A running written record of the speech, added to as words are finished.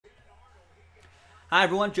Hi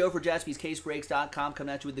everyone, Joe for JaspysCaseBreaks.com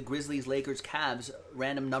coming at you with the Grizzlies, Lakers, Cavs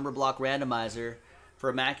random number block randomizer for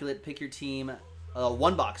Immaculate. Pick your team,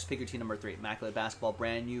 one box. Pick your team number 3. Immaculate basketball,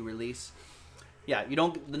 brand new release. Yeah,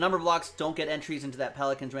 the number blocks don't get entries into that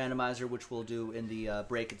Pelicans randomizer, which we'll do in the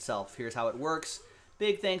break itself. Here's how it works.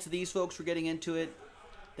 Big thanks to these folks for getting into it.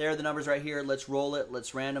 There are the numbers right here. Let's roll it.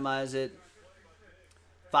 Let's randomize it.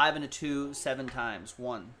 5 and a 2, 7 times.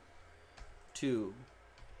 1, 2,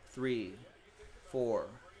 3, 4,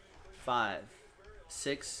 5,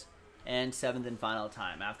 6, and 7th and final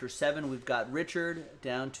time. After 7, we've got Richard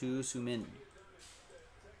down to Sumin.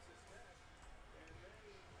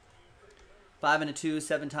 5 and a 2,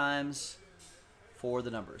 7 times for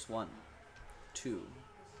the numbers. 1, 2,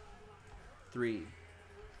 3,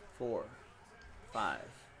 4, 5,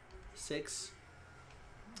 6,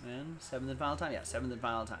 and 7th and final time. Yeah, 7th and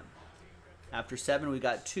final time. After 7, we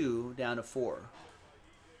got 2 down to 4.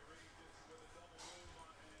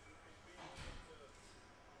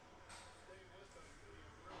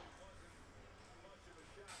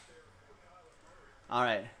 All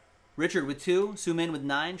right. Richard with 2, Sumin with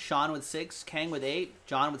 9, Sean with 6, Kang with 8,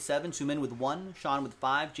 John with 7, Sumin with 1, Sean with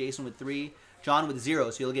 5, Jason with 3, John with 0.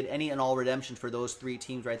 So you'll get any and all redemptions for those 3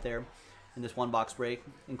 teams right there in this one box break,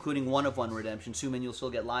 including 1 of 1 redemption. Sumin, you'll still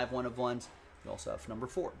get live 1 of 1s. You also have number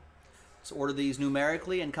 4. So order these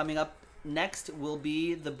numerically, and coming up next will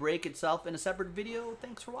be the break itself in a separate video.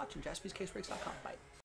 Thanks for watching. JaspysCaseBreaks.com. Bye.